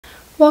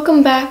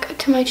Welcome back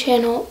to my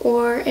channel,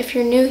 or if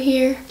you're new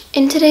here.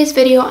 In today's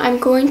video, I'm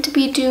going to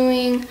be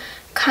doing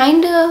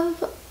kind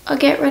of a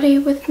get ready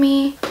with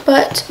me,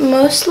 but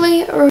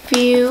mostly a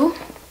review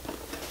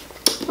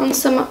on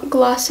some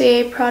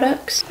Glossier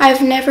products.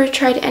 I've never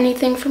tried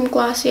anything from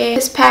Glossier.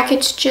 This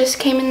package just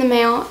came in the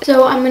mail,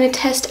 so I'm going to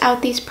test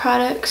out these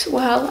products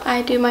while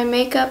I do my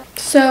makeup.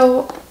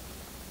 So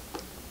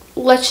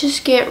let's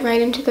just get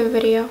right into the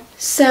video.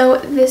 So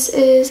this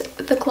is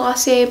the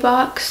Glossier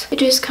box. It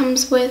just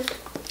comes with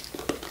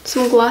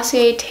some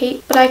Glossier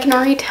tape, but I can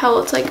already tell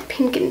it's like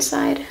pink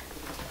inside.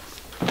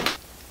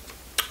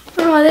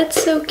 Oh,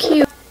 that's so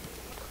cute.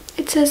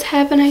 It says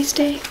 "Have a nice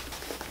day."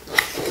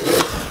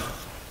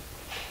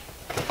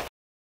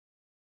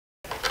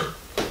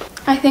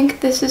 I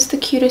think this is the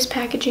cutest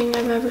packaging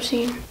I've ever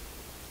seen.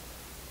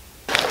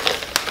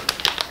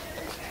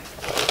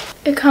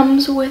 It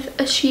comes with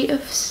a sheet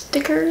of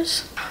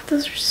stickers. Oh,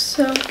 those are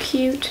so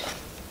cute.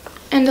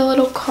 And a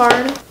little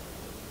card.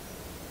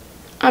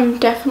 I'm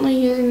definitely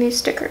using these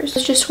stickers. I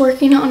was just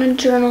working on a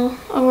journal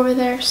over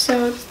there,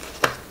 so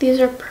these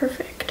are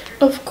perfect.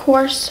 Of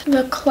course,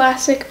 the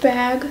classic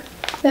bag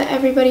that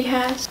everybody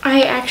has.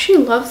 I actually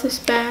love this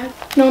bag.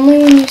 Normally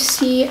when you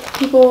see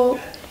people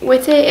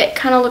with it, it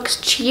kind of looks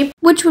cheap.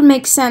 Which would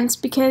make sense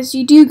because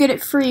you do get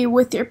it free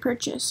with your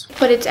purchase.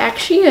 But it's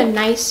actually a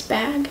nice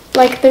bag.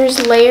 Like,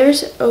 there's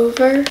layers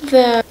over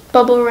the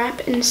bubble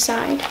wrap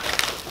inside.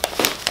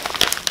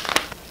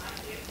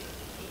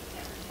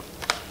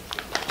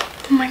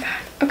 Oh my god.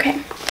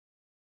 Okay.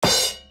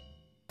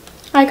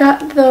 I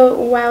got the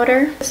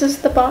Wowder. This is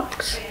the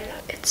box.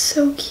 It's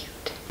so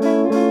cute.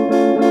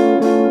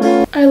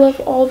 I love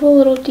all the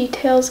little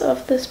details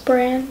of this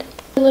brand.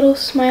 The little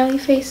smiley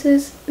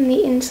faces in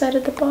the inside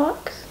of the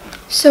box.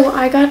 So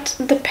I got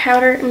the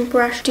powder and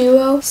brush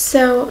duo.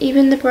 So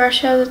even the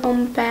brush has its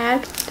own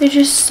bag. There's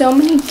just so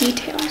many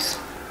details.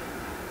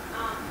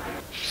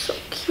 So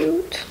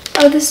cute.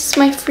 Oh, this is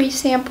my free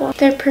sample,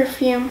 their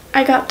perfume.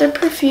 I got their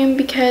perfume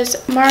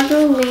because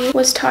Margot Lee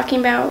was talking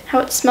about how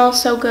it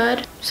smells so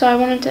good. So I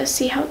wanted to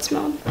see how it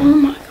smelled. Oh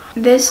my god.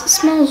 This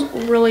smells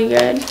really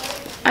good.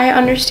 I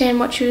understand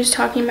what she was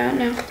talking about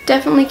now.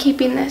 Definitely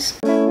keeping this.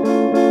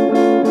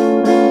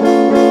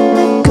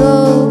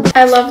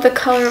 I love the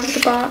color of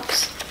the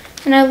box.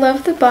 And I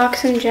love the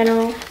box in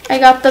general. I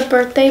got the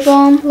birthday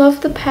balm.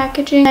 Love the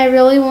packaging. I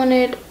really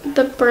wanted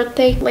the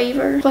birthday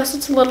flavor. Plus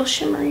it's a little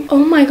shimmery.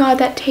 Oh my god,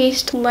 that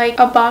tastes like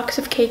a box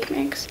of cake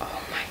mix.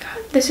 Oh my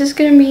god. This is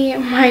gonna be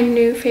my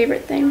new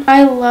favorite thing.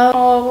 I love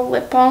all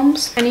lip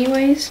balms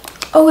anyways.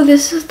 Oh,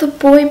 this is the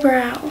Boy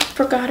Brow.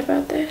 Forgot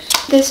about this.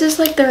 This is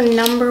like their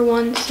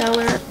 #1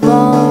 seller.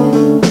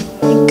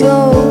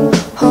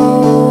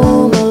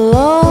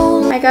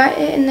 I got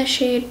it in the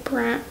shade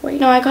brown. Wait,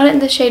 no, I got it in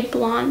the shade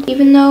blonde.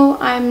 Even though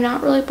I'm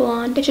not really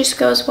blonde, it just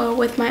goes well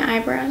with my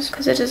eyebrows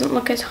because it doesn't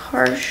look as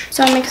harsh.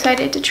 So I'm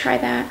excited to try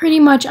that. Pretty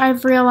much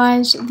I've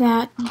realized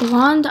that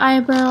blonde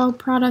eyebrow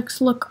products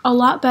look a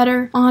lot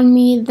better on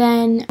me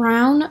than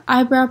brown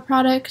eyebrow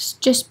products,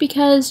 just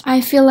because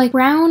I feel like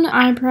brown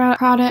eyebrow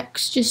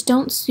products just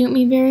don't suit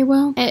me very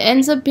well. It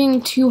ends up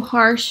being too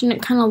harsh and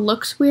it kind of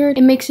looks weird.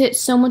 It makes it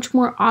so much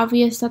more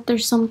obvious that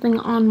there's something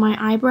on my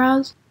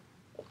eyebrows.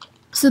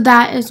 So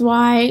that is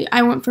why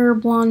I went for a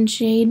blonde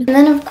shade. And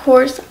then of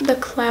course the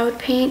cloud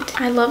paint.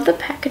 I love the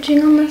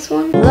packaging on this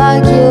one.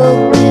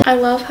 I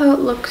love how it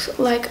looks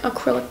like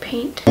acrylic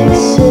paint.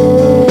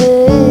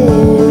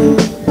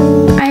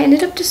 I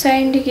ended up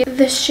deciding to get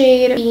the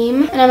shade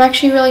Beam, and I'm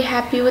actually really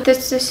happy with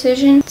this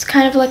decision. It's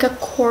kind of like a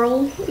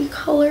coral-y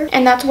color,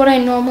 and that's what I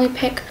normally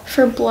pick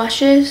for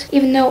blushes,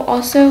 even though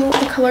also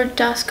the color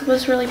Dusk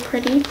was really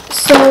pretty.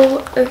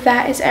 So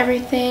that is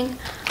everything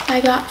I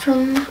got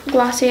from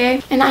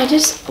Glossier, and I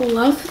just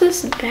love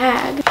this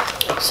bag.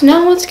 So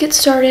now let's get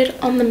started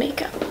on the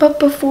makeup. But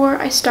before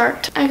I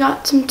start, I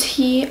got some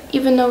tea,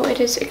 even though it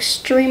is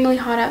extremely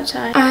hot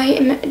outside. I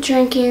am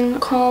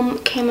drinking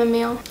Calm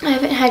Chamomile. I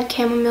haven't had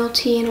chamomile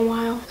tea in a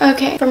while.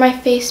 Okay, for my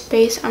face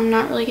base, I'm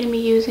not really going to be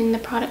using the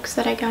products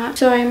that I got.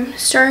 So I'm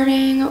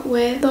starting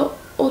with the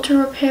Ultra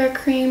Repair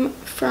Cream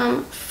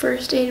from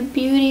First Aid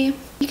Beauty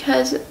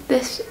because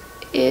this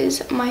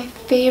is my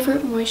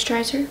favorite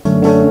moisturizer.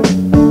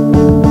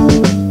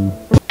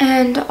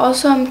 And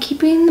also I'm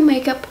keeping the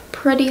makeup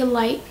pretty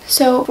light.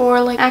 So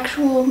for like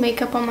actual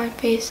makeup on my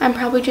face, I'm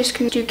probably just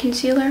gonna do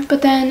concealer.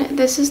 But then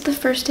this is the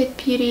First Aid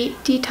Beauty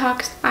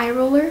Detox Eye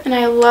Roller. And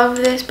I love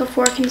this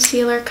before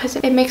concealer because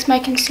it makes my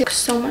concealer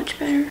so much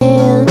better.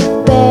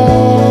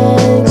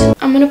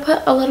 I'm gonna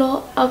put a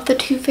little of the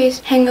Too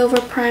Faced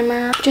Hangover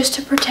Primer just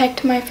to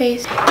protect my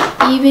face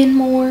even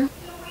more.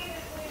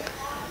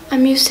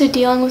 I'm used to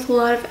dealing with a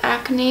lot of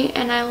acne,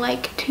 and I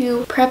like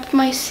to prep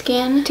my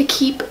skin to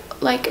keep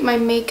like my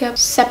makeup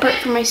separate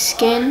from my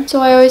skin, so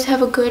I always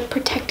have a good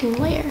protecting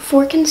layer.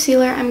 For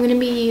concealer, I'm going to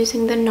be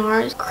using the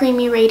NARS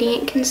Creamy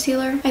Radiant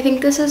Concealer. I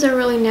think this is a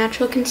really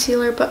natural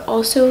concealer, but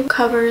also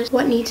covers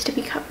what needs to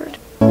be covered.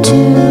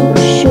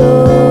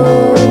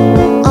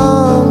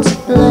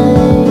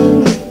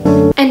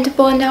 And to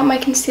blend blend out my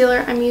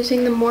concealer, I'm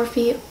using the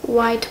Morphe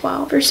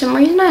Y12. For some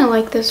reason, I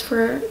like this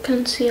for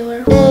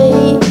concealer.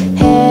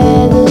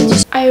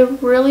 I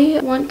really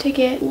want to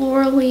get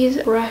Laura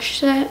Lee's brush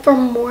set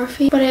from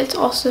Morphe, but it's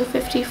also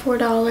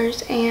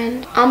 $54,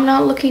 and I'm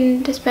not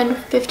looking to spend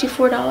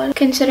 $54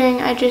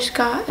 considering I just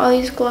got all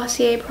these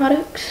Glossier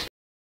products.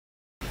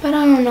 But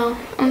I don't know,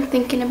 I'm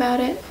thinking about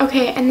it.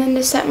 Okay, and then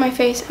to set my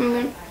face,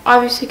 I'm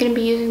obviously going to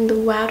be using the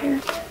Water.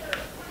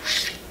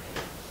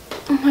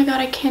 Oh my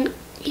god, I can't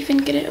even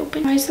get it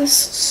open. Why is this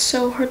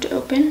so hard to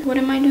open? What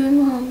am I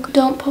doing wrong?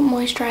 Don't put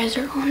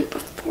moisturizer on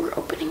before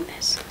opening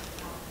this.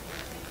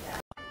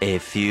 A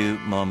few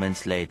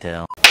moments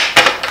later.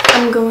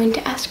 I'm going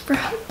to ask for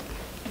help.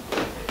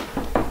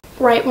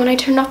 Right when I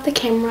turned off the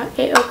camera,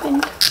 it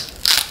opened.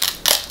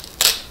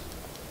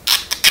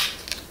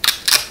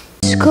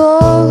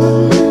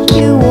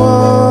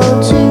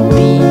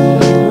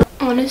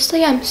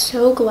 Honestly, I'm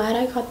so glad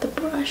I got the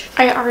brush.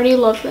 I already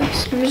love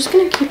this. I'm just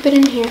gonna keep it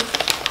in here.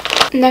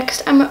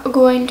 Next, I'm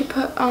going to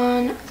put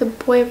on the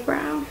Boy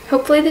Brow.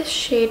 Hopefully this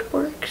shade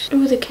works.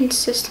 Ooh, the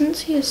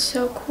consistency is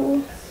so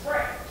cool.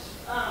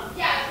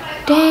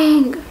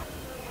 Dang.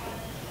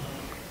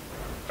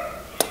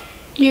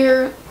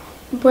 Your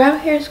brow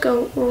hairs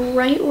go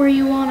right where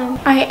you want them.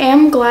 I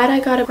am glad I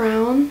got a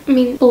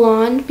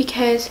blonde,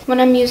 because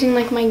when I'm using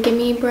like my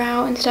Gimme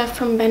Brow and stuff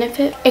from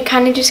Benefit, it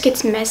kind of just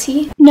gets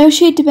messy. No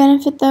shade to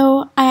Benefit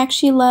though, I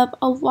actually love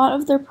a lot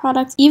of their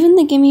products. Even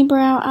the Gimme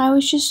Brow, I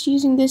was just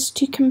using this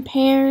to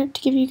compare,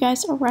 to give you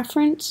guys a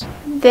reference.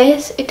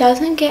 This, it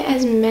doesn't get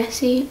as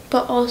messy,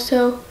 but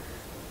also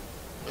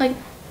like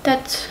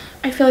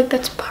I feel like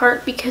that's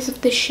part because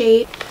of the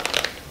shade.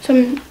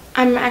 So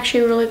I'm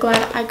actually really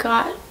glad I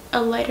got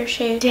a lighter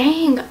shade.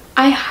 Dang,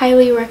 I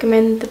highly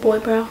recommend the Boy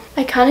Brow.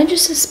 I kind of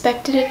just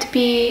suspected it to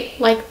be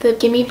like the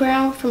Gimme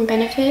Brow from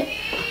Benefit,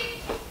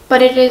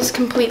 but it is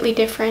completely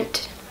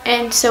different.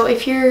 And so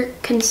if you're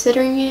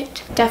considering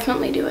it,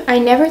 definitely do it. I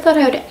never thought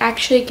I would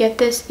actually get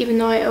this, even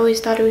though I always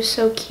thought it was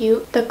so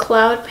cute. The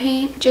Cloud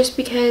Paint, just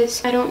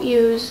because I don't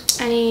use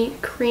any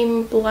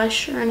cream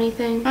blush or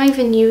anything. I don't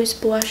even use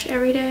blush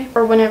every day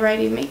or whenever I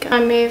do makeup.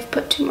 I may have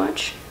put too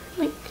much.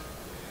 Like,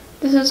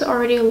 this is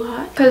already a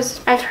lot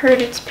because I've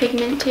heard it's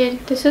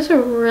pigmented. This is a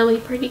really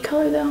pretty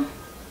color though.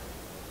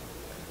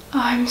 Oh,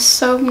 I'm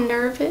so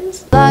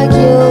nervous. What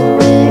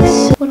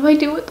do I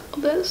do with all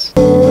this?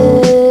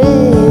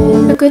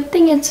 The good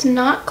thing it's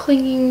not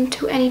clinging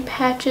to any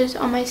patches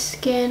on my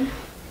skin.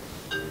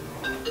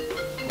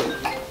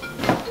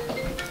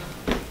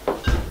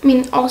 I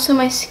mean, also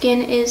my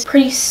skin is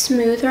pretty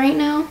smooth right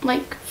now,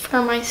 like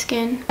for my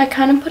skin. I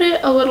kind of put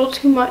it a little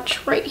too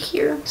much right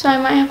here, so I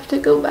might have to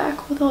go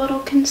back with a little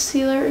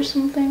concealer or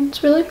something.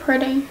 It's really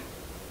pretty.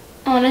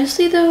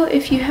 Honestly though,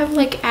 if you have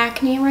like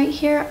acne right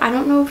here, I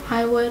don't know if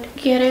I would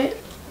get it.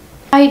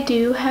 I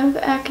do have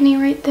acne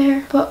right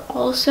there, but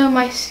also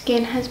my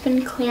skin has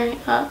been clearing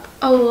up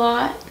a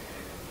lot.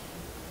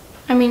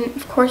 I mean,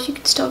 of course you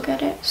could still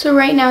get it. So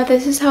right now,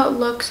 this is how it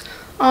looks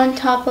on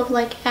top of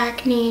like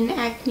acne and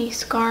acne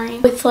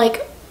scarring with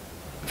like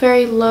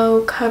very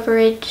low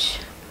coverage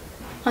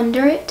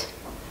under it.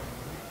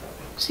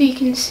 So you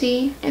can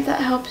see if that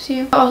helps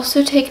you.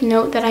 Also take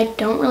note that I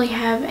don't really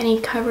have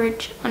any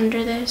coverage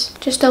under this.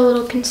 Just a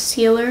little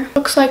concealer.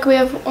 Looks like we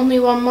have only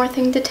one more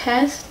thing to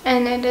test,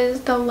 and it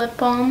is the lip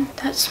balm.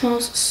 That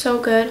smells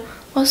so good.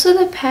 Also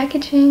the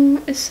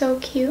packaging is so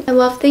cute. I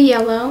love the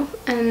yellow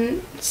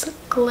and it's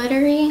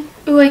glittery.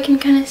 Ooh, I can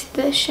kind of see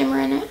the shimmer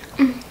in it.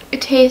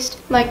 It tastes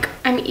like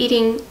I'm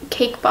eating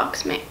cake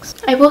box mix.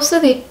 I will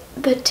say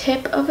the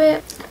tip of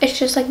it, it's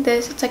just like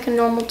this. It's like a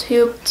normal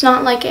tube. It's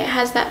not like it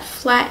has that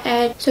flat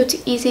edge, so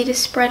it's easy to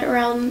spread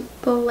around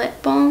the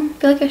lip balm. I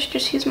feel like I should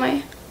just use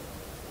my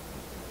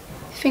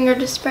finger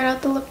to spread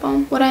out the lip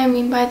balm. What I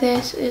mean by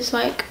this is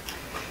like,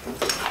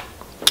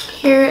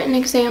 here an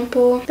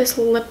example, this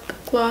lip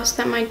gloss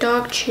that my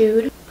dog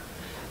chewed.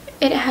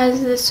 It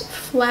has this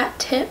flat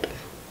tip,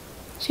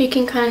 so you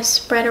can kind of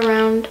spread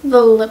around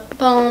the lip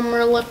balm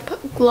or lip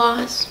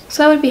gloss.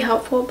 So that would be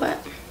helpful, but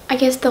I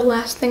guess the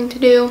last thing to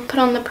do, put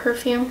on the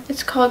perfume.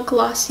 It's called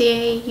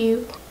Glossier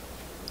You.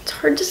 It's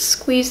hard to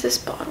squeeze this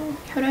bottle.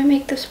 How do I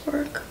make this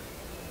work?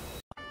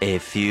 A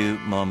few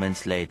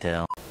moments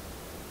later.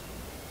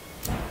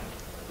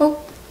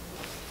 Oh,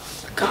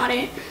 got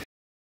it.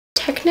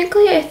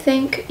 Technically, I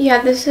think,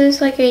 yeah, this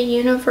is like a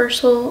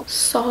universal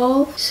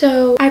solve.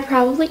 So I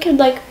probably could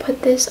like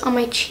put this on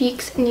my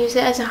cheeks and use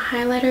it as a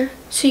highlighter.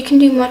 So you can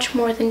do much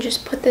more than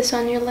just put this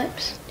on your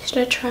lips. Should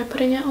I try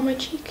putting it on my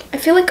cheek? I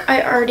feel like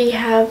I already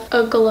have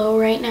a glow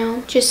right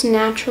now, just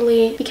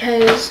naturally,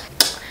 because,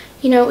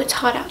 you know, it's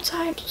hot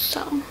outside.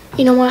 So,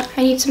 you know what?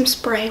 I need some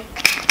spray.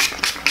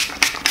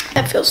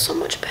 That feels so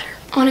much better.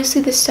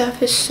 Honestly, this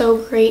stuff is so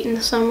great in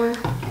the summer,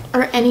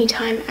 or any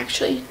time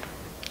actually.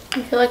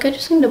 I feel like I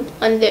just need to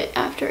blend it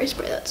after I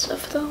spray that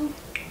stuff though.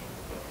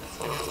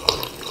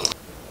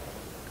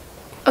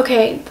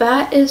 Okay,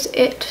 that is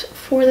it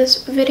for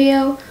this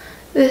video.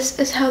 This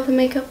is how the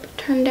makeup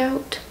turned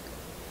out.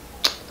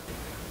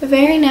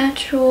 Very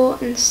natural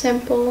and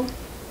simple.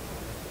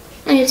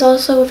 and it's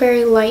also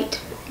very light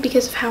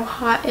because of how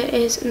hot it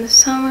is in the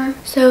summer.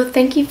 So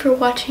thank you for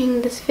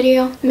watching this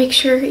video. Make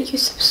sure you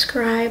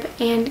subscribe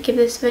and give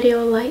this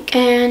video a like,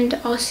 and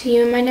I'll see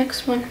you in my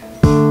next one.